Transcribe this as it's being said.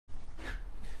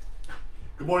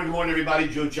Good morning, everybody.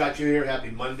 Joe Ciaccio here.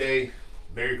 Happy Monday.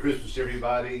 Merry Christmas,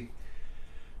 everybody.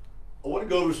 I want to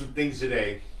go over some things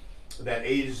today that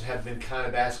agents have been kind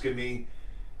of asking me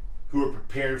who are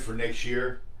preparing for next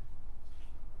year.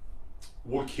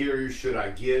 What carrier should I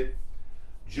get?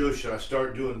 Joe, should I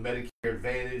start doing Medicare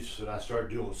Advantage? Should I start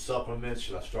doing supplements?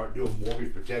 Should I start doing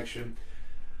mortgage protection?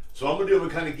 So I'm going to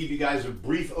kind of give you guys a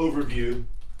brief overview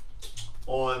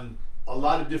on a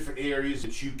lot of different areas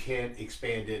that you can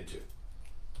expand into.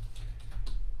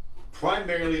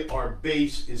 Primarily, our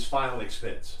base is final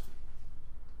expense.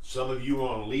 Some of you are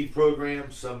on a lead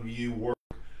program, some of you work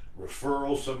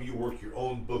referrals, some of you work your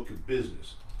own book of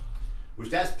business.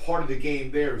 Which that's part of the game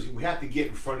there, is we have to get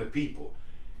in front of people.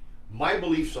 My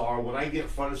beliefs are, when I get in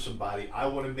front of somebody, I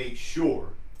want to make sure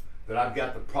that I've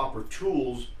got the proper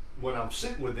tools. When I'm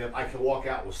sitting with them, I can walk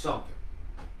out with something.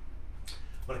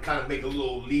 I'm going to kind of make a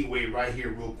little leeway right here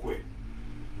real quick.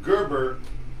 Gerber,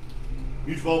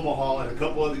 Mutual of Omaha, and a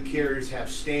couple other carriers have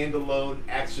standalone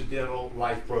accidental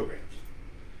life programs.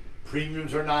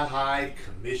 Premiums are not high,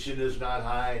 commission is not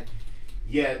high,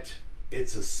 yet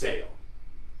it's a sale.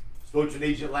 Spoke to an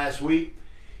agent last week.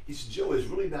 He said, Joe, it's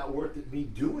really not worth it me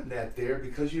doing that there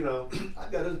because, you know,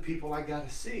 I've got other people I got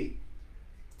to see.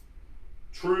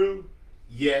 True,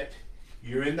 yet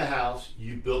you're in the house,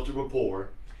 you built a rapport.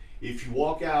 If you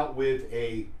walk out with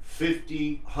a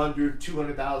 $50,000, $100,000,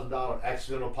 $200,000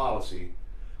 accidental policy,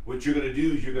 what you're going to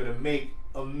do is you're going to make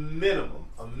a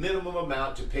minimum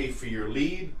amount to pay for your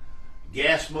lead,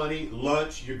 gas money,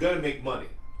 lunch. You're going to make money.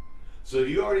 So if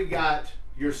you already got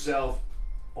yourself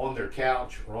on their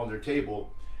couch or on their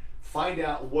table, find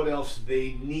out what else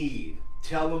they need.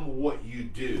 Tell them what you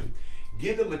do.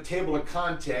 Give them a table of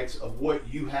contents of what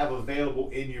you have available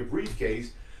in your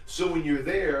briefcase, so when you're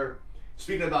there,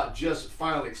 speaking about just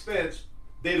final expense,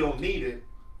 they don't need it.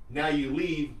 Now you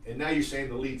leave, and now you're saying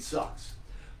the lead sucks.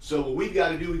 So what we've got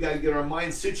to do, we got to get our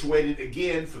minds situated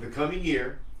again for the coming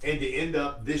year and to end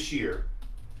up this year.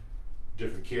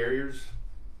 Different carriers,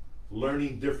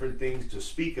 learning different things to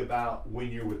speak about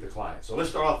when you're with the client. So let's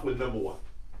start off with number one.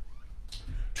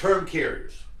 Term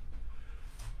carriers.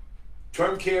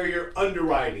 Term carrier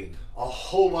underwriting, a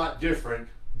whole lot different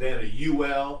than a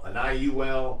UL, an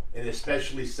IUL, and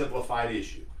especially simplified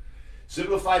issue.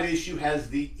 Simplified issue has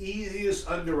the easiest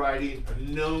underwriting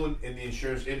known in the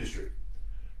insurance industry.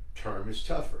 Term is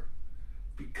tougher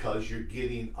because you're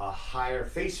getting a higher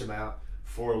face amount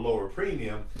for a lower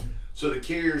premium. So the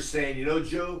carrier is saying, you know,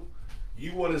 Joe,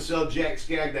 you want to sell Jack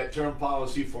Skaggs that term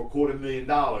policy for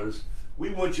 $250,000.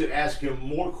 We want you to ask him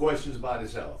more questions about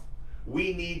his health.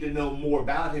 We need to know more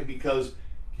about him because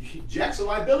Jack's a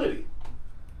liability.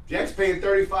 Jack's paying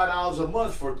 $35 a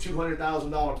month for a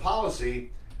 $200,000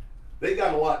 policy. They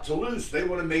got a lot to lose. They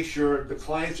want to make sure the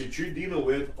clients that you're dealing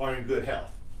with are in good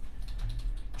health.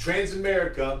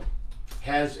 Transamerica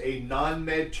has a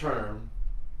non-med term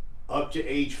up to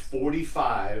age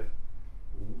 45,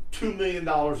 $2 million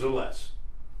or less.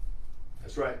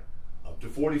 That's right, up to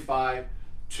 45,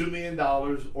 $2 million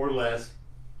or less,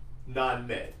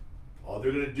 non-med. All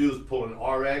they're going to do is pull an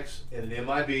RX and an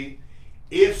MIB.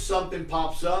 If something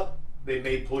pops up, they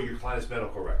may pull your client's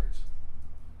medical records.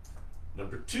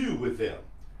 Number two with them,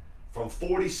 from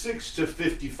 46 to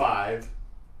 55,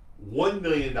 $1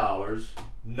 million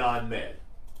non-med.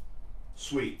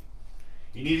 Sweet.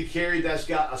 You need a carrier that's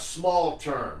got a small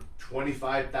term,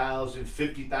 25,000,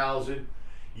 50,000.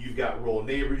 You've got Rural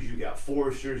Neighbors, you've got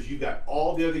Foresters, you've got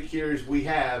all the other carriers we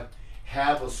have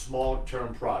a small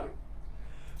term product.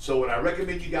 So what I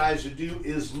recommend you guys to do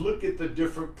is look at the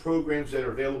different programs that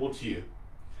are available to you.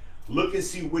 Look and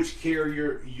see which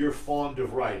carrier you're fond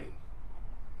of writing.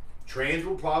 Trans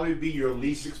will probably be your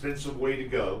least expensive way to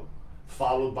go,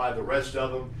 followed by the rest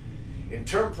of them. And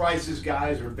term prices,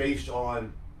 guys, are based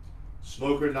on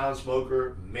smoker,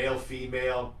 non-smoker, male,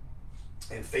 female,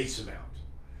 and face amount.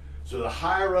 So the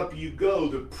higher up you go,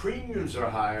 the premiums are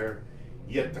higher,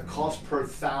 yet the cost per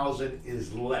thousand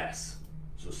is less.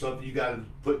 So something you got to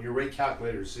put in your rate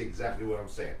calculator to see exactly what I'm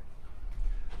saying.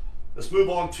 Let's move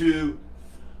on to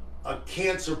a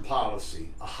cancer policy,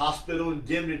 a hospital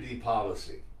indemnity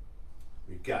policy.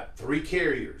 We've got 3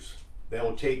 carriers that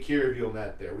will take care of you on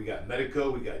that there. We got Medico,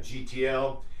 we got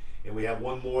GTL, and we have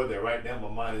one more that right now my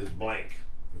mind is blank.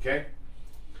 Okay?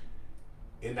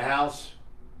 In the house,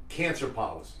 cancer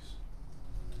policies,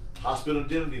 hospital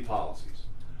indemnity policies.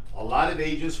 A lot of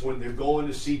agents, when they're going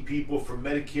to see people for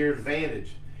Medicare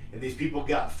Advantage, and these people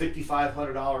got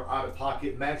 $5,500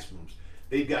 out-of-pocket maximums,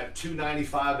 they've got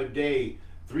 $295 a day,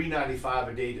 $395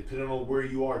 a day, depending on where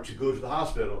you are, to go to the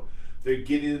hospital. They're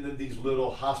getting into these little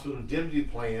hospital indemnity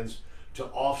plans to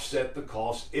offset the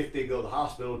cost if they go to the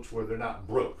hospital to where they're not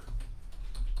broke.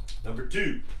 Number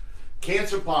two,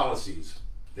 cancer policies.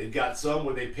 They've got some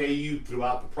where they pay you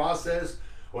throughout the process,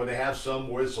 or they have some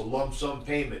where it's a lump sum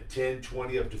payment, 10,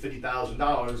 20, up to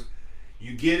 $50,000.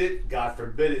 You get it, God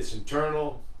forbid it's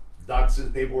internal, doctor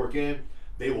sends paperwork in,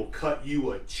 they will cut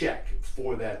you a check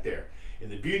for that there.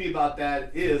 And the beauty about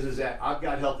that is that I've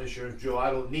got health insurance, Joe,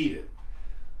 I don't need it.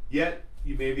 Yet,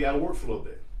 you may be out of work for a little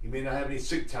bit. You may not have any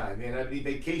sick time, you may not have any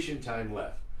vacation time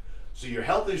left. So your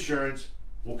health insurance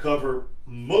will cover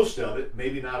most of it,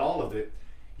 maybe not all of it.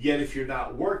 Yet if you're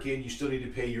not working, you still need to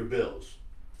pay your bills.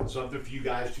 Something for you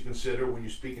guys to consider when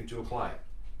you're speaking to a client.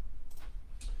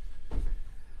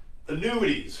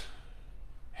 Annuities.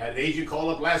 Had an agent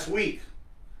call up last week.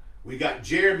 We got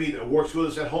Jeremy that works with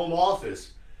us at home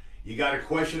office. You got a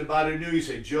question about an annuity, you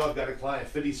say, Joe, I've got a client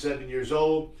 57 years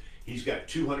old. He's got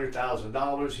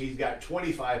 $200,000. He's got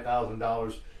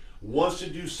 $25,000. Wants to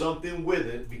do something with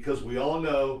it because we all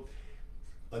know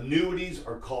annuities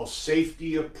are called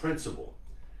safety of principal.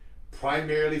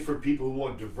 Primarily for people who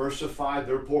want to diversify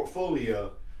their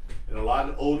portfolio, and a lot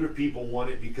of older people want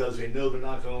it because they know they're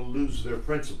not going to lose their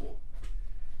principal.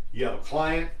 You have a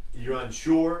client, you're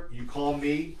unsure, you call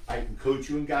me, I can coach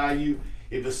you and guide you.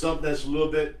 If it's something that's a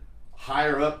little bit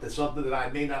higher up, that's something that I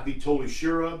may not be totally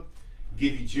sure of,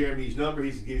 give you Jeremy's number,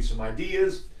 he can give you some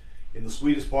ideas. And the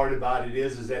sweetest part about it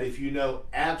is that if you know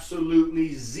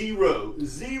absolutely zero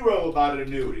about an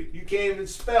annuity, you can't even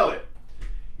spell it,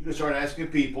 you can start asking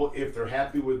people if they're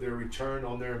happy with their return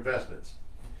on their investments.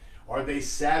 Are they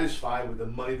satisfied with the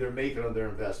money they're making on their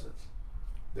investments?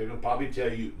 They're going to probably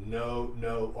tell you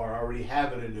no, or I already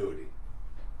have an annuity.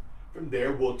 From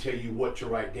there, we'll tell you what to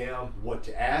write down, what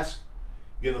to ask.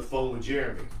 Get on the phone with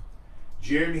Jeremy.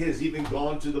 Jeremy has even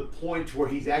gone to the point where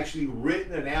he's actually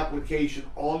written an application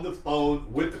on the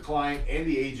phone with the client and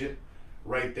the agent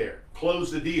right there.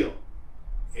 Close the deal.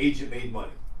 Agent made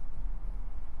money.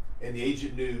 And the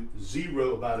agent knew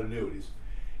zero about annuities.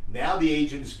 Now the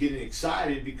agent's getting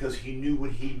excited because he knew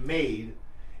what he made.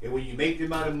 And when you make the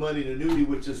amount of money in an annuity,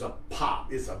 which is a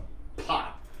pop, it's a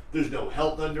pop. There's no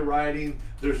health underwriting,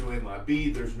 there's no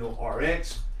MIB, there's no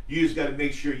RX. You just got to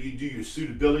make sure you do your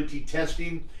suitability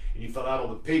testing and you fill out all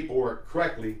the paperwork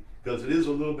correctly, because it is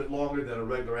a little bit longer than a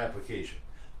regular application.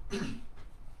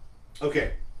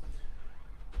 Okay.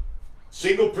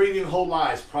 Single premium whole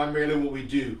lives, primarily what we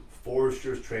do.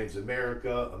 Foresters,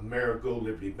 Transamerica, Amerigo,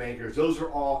 Liberty Bankers, those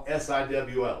are all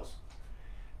SIWLs.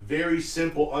 Very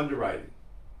simple underwriting.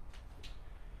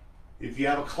 If you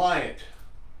have a client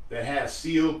that has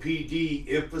COPD,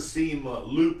 emphysema,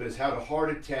 lupus, had a heart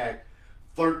attack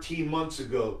 13 months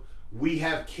ago, we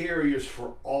have carriers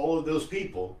for all of those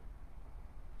people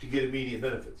to get immediate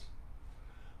benefits.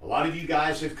 A lot of you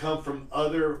guys have come from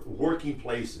other working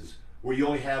places where you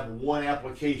only have one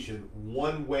application,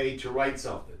 one way to write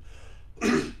something.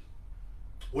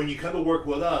 When you come to work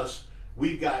with us,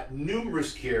 we've got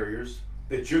numerous carriers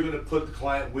that you're going to put the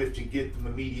client with to get them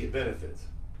immediate benefits.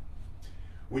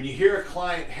 When you hear a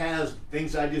client has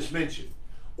things I just mentioned,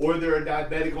 or they're a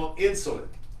diabetic on insulin,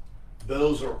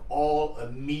 those are all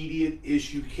immediate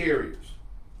issue carriers.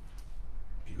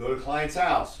 If you go to a client's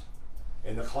house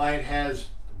and the client has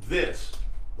this,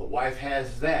 the wife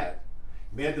has that,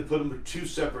 you may have to put them with two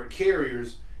separate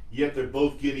carriers, yet they're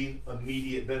both getting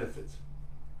immediate benefits.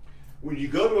 When you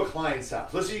go to a client's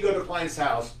house, let's say you go to a client's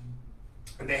house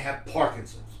and they have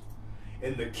Parkinson's,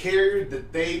 and the carrier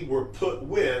that they were put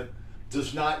with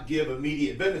does not give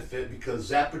immediate benefit because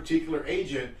that particular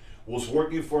agent was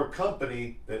working for a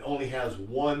company that only has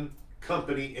one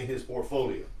company in his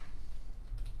portfolio.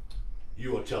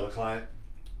 You will tell the client,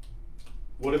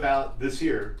 what about this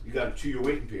here? You got a 2-year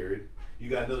waiting period. You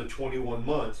got another 21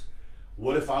 months.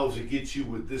 What if I was to get you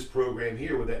with this program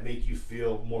here? Would that make you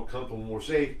feel more comfortable, more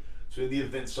safe? So in the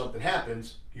event something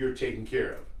happens, you're taken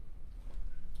care of.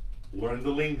 Learn the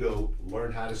lingo,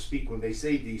 learn how to speak when they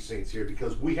say these things here,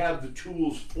 because we have the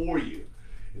tools for you.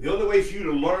 And the only way for you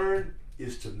to learn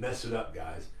is to mess it up,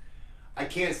 guys. I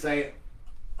can't say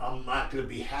I'm not going to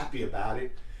be happy about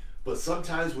it, but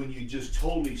sometimes when you just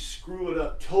totally screw it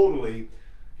up totally,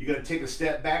 you're going to take a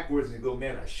step backwards and go,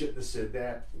 man, I shouldn't have said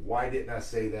that. Why didn't I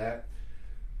say that?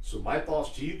 So my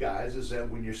thoughts to you guys is that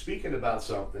when you're speaking about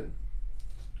something,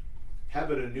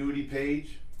 have an annuity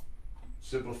page,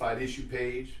 simplified issue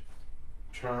page,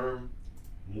 term,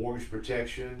 mortgage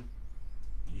protection,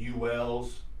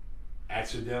 ULs,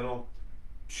 accidental.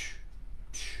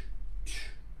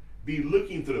 Be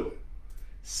looking through it.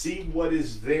 See what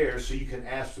is there so you can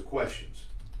ask the questions.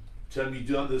 Tell me you've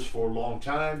done this for a long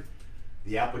time.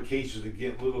 The applications are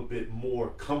getting a little bit more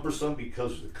cumbersome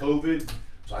because of the COVID.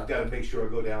 So I've got to make sure I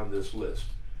go down this list.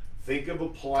 Think of a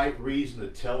polite reason to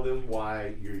tell them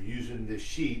why you're using this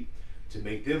sheet to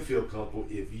make them feel comfortable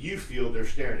if you feel they're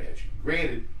staring at you.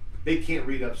 Granted, they can't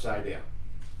read upside down.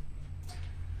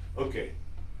 Okay.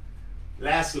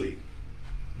 Lastly,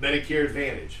 Medicare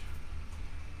Advantage.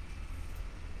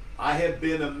 I have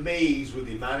been amazed with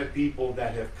the amount of people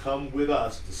that have come with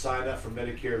us to sign up for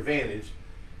Medicare Advantage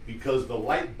because the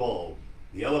light bulb,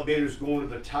 the elevator's going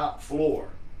to the top floor,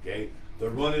 okay? They're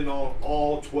running on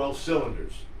all 12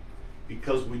 cylinders.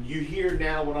 Because when you hear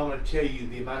now what I'm going to tell you,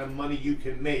 the amount of money you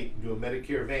can make doing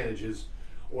Medicare Advantages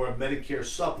or a Medicare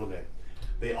supplement,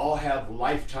 they all have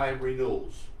lifetime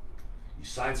renewals. You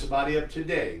sign somebody up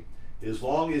today, as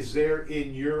long as they're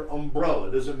in your umbrella,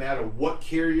 it doesn't matter what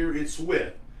carrier it's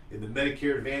with in the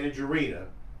Medicare Advantage arena,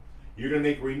 you're going to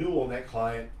make renewal on that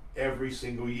client every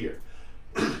single year.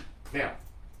 Now,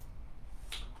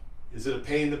 is it a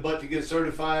pain in the butt to get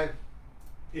certified?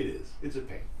 It is. It's a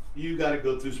pain. You got to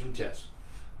go through some tests.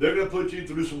 They're going to put you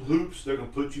through some hoops. They're going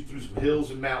to put you through some hills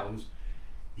and mountains.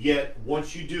 Yet,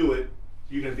 once you do it,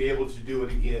 you're going to be able to do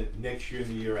it again next year and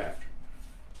the year after.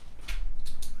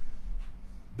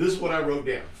 This is what I wrote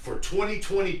down. For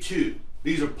 2022,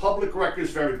 these are public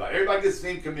records for everybody. Everybody gets the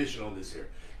same commission on this here.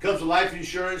 Comes to life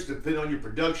insurance, depending on your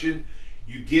production,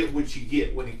 you get what you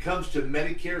get. When it comes to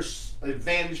Medicare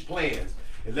Advantage plans,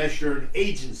 unless you're an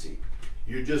agency,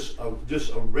 you're just a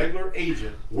regular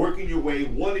agent working your way,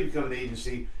 wanting to become an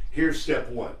agency, here's step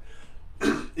one.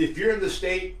 If you're in the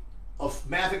state of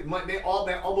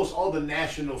almost all the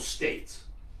national states,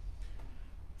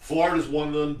 Florida's one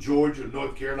of them, Georgia,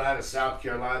 North Carolina, South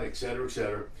Carolina, et cetera,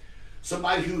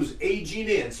 somebody who's aging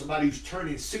in, somebody who's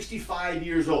turning 65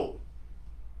 years old,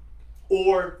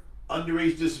 or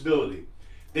underage disability,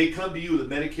 they come to you with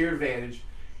a Medicare Advantage,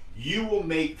 you will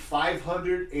make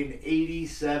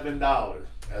 $587.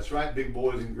 That's right, big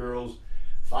boys and girls,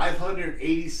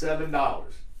 $587.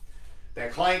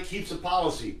 That client keeps a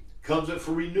policy, comes up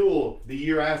for renewal the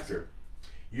year after.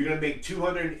 You're going to make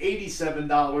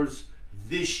 $287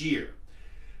 this year,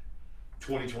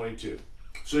 2022.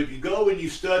 So if you go and you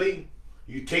study,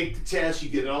 you take the test, you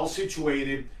get it all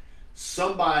situated,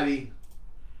 somebody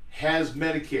has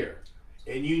Medicare,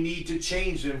 and you need to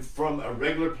change them from a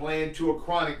regular plan to a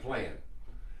chronic plan,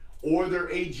 or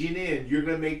they're aging in, you're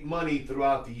going to make money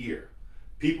throughout the year.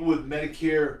 People with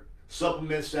Medicare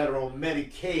supplements that are on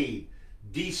Medicaid,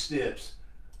 D-SNPs,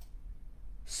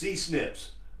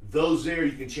 C-SNPs, those there,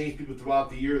 you can change people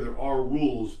throughout the year. There are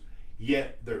rules,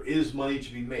 yet there is money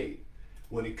to be made.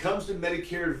 When it comes to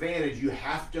Medicare Advantage, you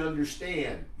have to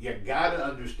understand, you got to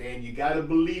understand, you got to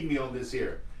believe me on this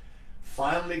here.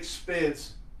 Final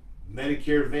expense,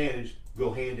 Medicare Advantage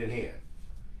go hand in hand.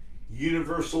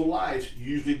 Universal lives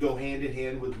usually go hand in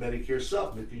hand with Medicare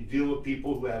supplement. You deal with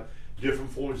people who have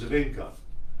different forms of income.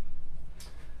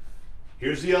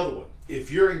 Here's the other one.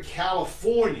 If you're in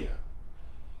California,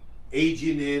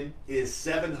 aging in is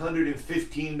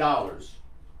 $715.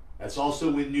 That's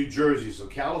also in New Jersey. So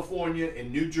California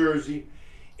and New Jersey,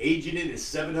 aging in is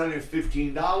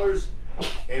 $715.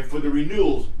 And for the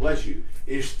renewals, bless you,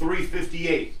 is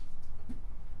 $358.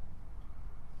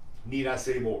 Need I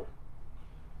say more?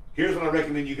 Here's what I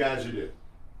recommend you guys to do.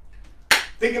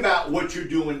 Think about what you're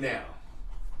doing now.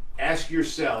 Ask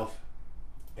yourself,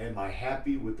 am I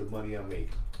happy with the money I'm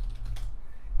making?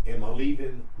 Am I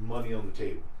leaving money on the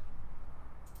table?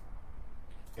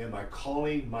 Am I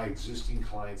calling my existing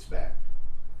clients back?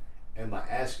 Am I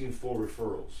asking for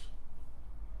referrals?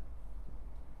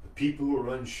 The people who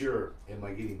are unsure, am I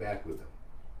getting back with them?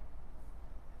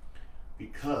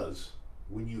 Because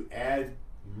when you add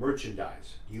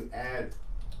merchandise, you add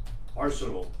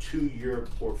arsenal to your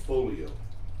portfolio,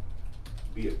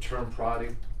 be a term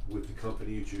product with the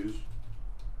company you choose,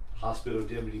 hospital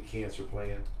indemnity cancer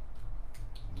plan,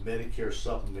 Medicare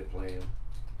supplement plan,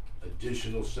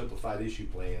 additional simplified issue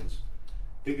plans.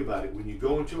 Think about it. When you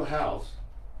go into a house,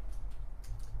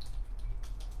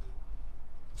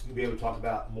 you'll be able to talk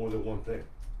about more than one thing.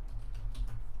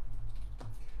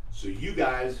 So you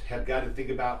guys have got to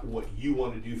think about what you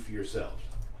want to do for yourselves.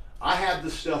 I have the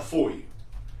stuff for you.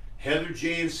 Heather,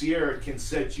 Jay, and Sierra can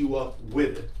set you up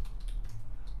with it.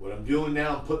 What I'm doing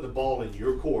now, I'm putting the ball in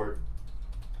your court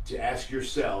to ask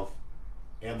yourself,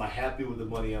 am I happy with the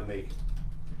money I'm making?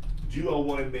 Do I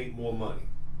want to make more money?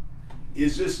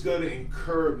 Is this going to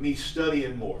incur me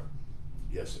studying more?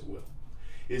 Yes, it will.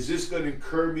 Is this going to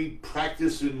incur me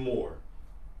practicing more?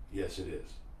 Yes, it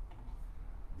is.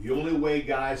 The only way,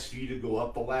 guys, for you to go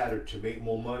up the ladder to make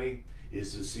more money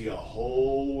is to see a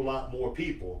whole lot more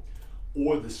people,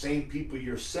 or the same people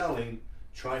you're selling,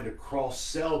 trying to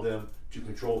cross-sell them to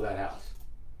control that house.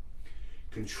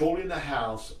 controlling the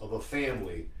house of a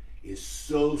family is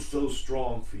so, so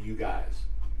strong for you guys.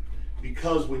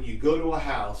 Because when you go to a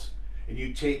house and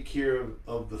you take care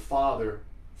of the father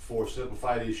for a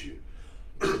simplified issue,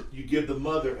 you give the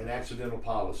mother an accidental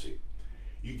policy.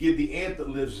 You give the aunt that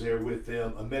lives there with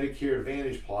them a Medicare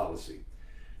Advantage policy.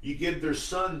 You give their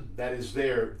son that is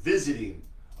there visiting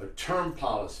a term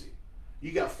policy.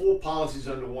 You got 4 policies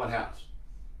under one house.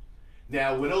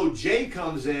 Now, when old Jay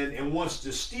comes in and wants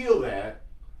to steal that,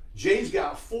 Jay's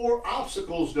got 4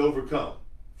 obstacles to overcome.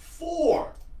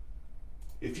 4.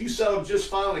 If you sell them just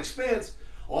final expense,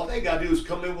 all they got to do is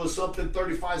come in with something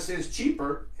 35 cents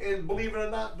cheaper, and believe it or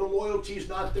not, the loyalty's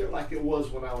not there like it was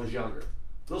when I was younger.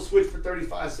 They'll switch for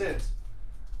 35 cents,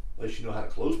 unless you know how to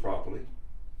close properly,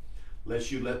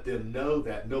 unless you let them know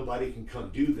that nobody can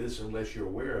come do this unless you're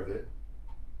aware of it.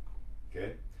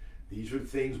 Okay? These are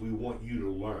things we want you to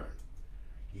learn.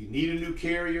 You need a new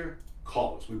carrier,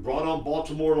 call us. We brought on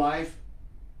Baltimore Life.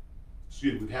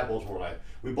 Excuse me, we've had Baltimore Life.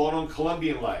 We brought on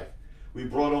Columbian Life. We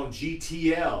brought on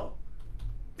GTL.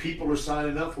 People are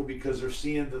signing up for it because they're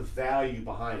seeing the value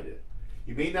behind it.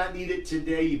 You may not need it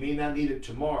today, you may not need it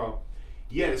tomorrow,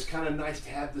 yet it's kind of nice to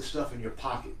have this stuff in your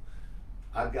pocket.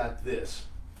 I've got this.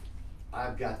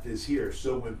 I've got this here.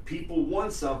 So when people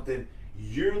want something,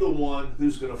 you're the one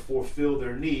who's going to fulfill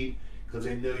their need because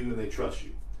they know you and they trust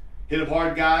you. Hit them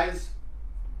hard, guys.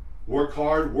 Work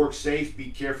hard, work safe,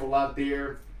 be careful out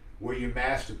there. Wear your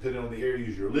mask depending on the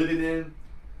areas you're living in.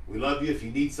 We love you. If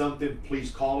you need something,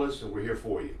 please call us and we're here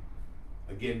for you.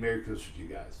 Again, Merry Christmas to you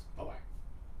guys. Bye-bye.